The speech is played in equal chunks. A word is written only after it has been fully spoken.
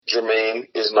Germain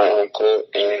is my uncle,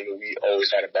 and we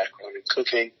always had a background in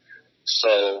cooking.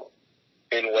 So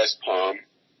in West Palm,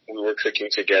 we were cooking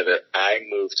together. I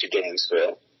moved to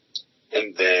Gainesville,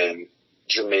 and then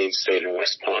Germain stayed in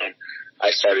West Palm. I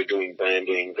started doing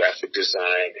branding, graphic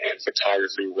design, and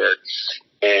photography work.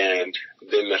 And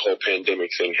then the whole pandemic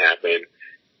thing happened,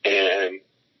 and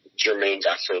Germain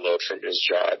got furloughed from his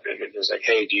job. And he was like,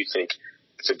 hey, do you think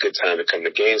it's a good time to come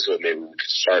to Gainesville? Maybe we could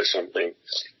start something.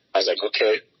 I was like,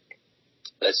 okay,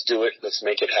 let's do it. Let's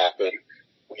make it happen.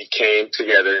 We came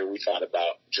together and we thought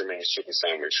about Germain's chicken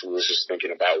sandwich. We were just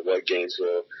thinking about what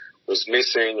Gainesville was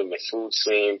missing in the food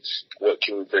scene. What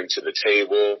can we bring to the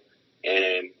table?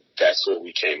 And that's what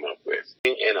we came up with.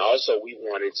 And also we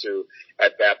wanted to,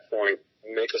 at that point,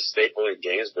 make a staple in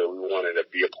Gainesville. We wanted to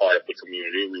be a part of the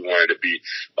community. We wanted to be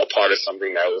a part of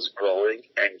something that was growing.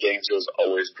 And Gainesville is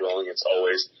always growing. It's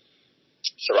always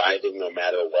thriving no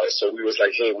matter what. So we was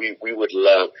like, hey, we would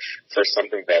love for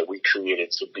something that we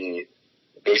created to be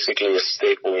basically a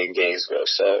staple in Gainesville.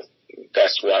 So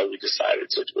that's why we decided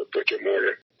to do a brick and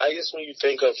mortar. I guess when you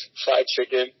think of fried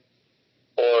chicken,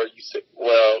 or you think,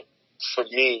 well, for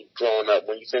me growing up,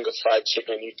 when you think of fried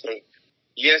chicken, you think,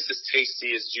 yes, it's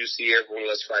tasty, it's juicy, everyone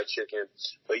loves fried chicken,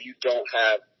 but you don't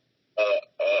have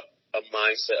a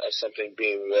mindset of something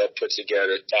being well put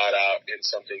together, thought out, and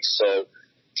something so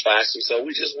classy. So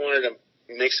we just wanted to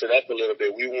mix it up a little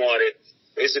bit. We wanted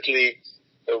basically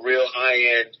a real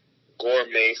high-end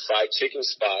gourmet fried chicken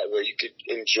spot where you could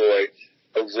enjoy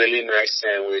a really nice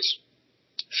sandwich,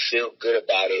 feel good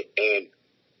about it, and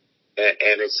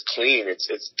it's clean. It's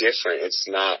different. It's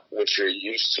not what you're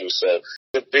used to. So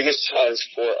the biggest challenge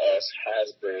for us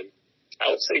has been, I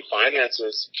would say,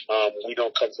 finances. We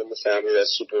don't come from a family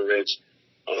that's super rich.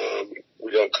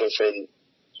 We don't come from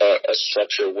a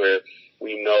structure where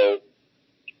we know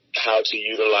how to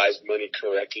utilize money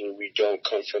correctly. We don't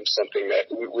come from something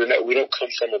that we don't come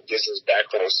from a business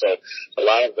background. So a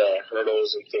lot of the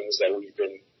hurdles and things that we've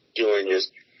been doing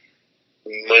is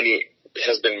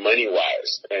has been money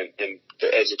wise, and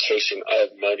the education of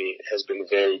money has been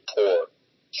very poor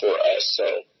for us. So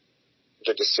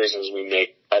the decisions we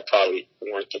make probably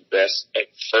weren't the best at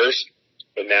first,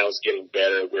 but now it's getting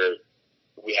better where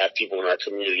we have people in our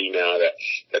community now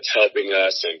that's helping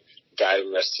us and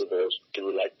guiding us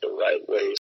through like the right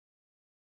ways.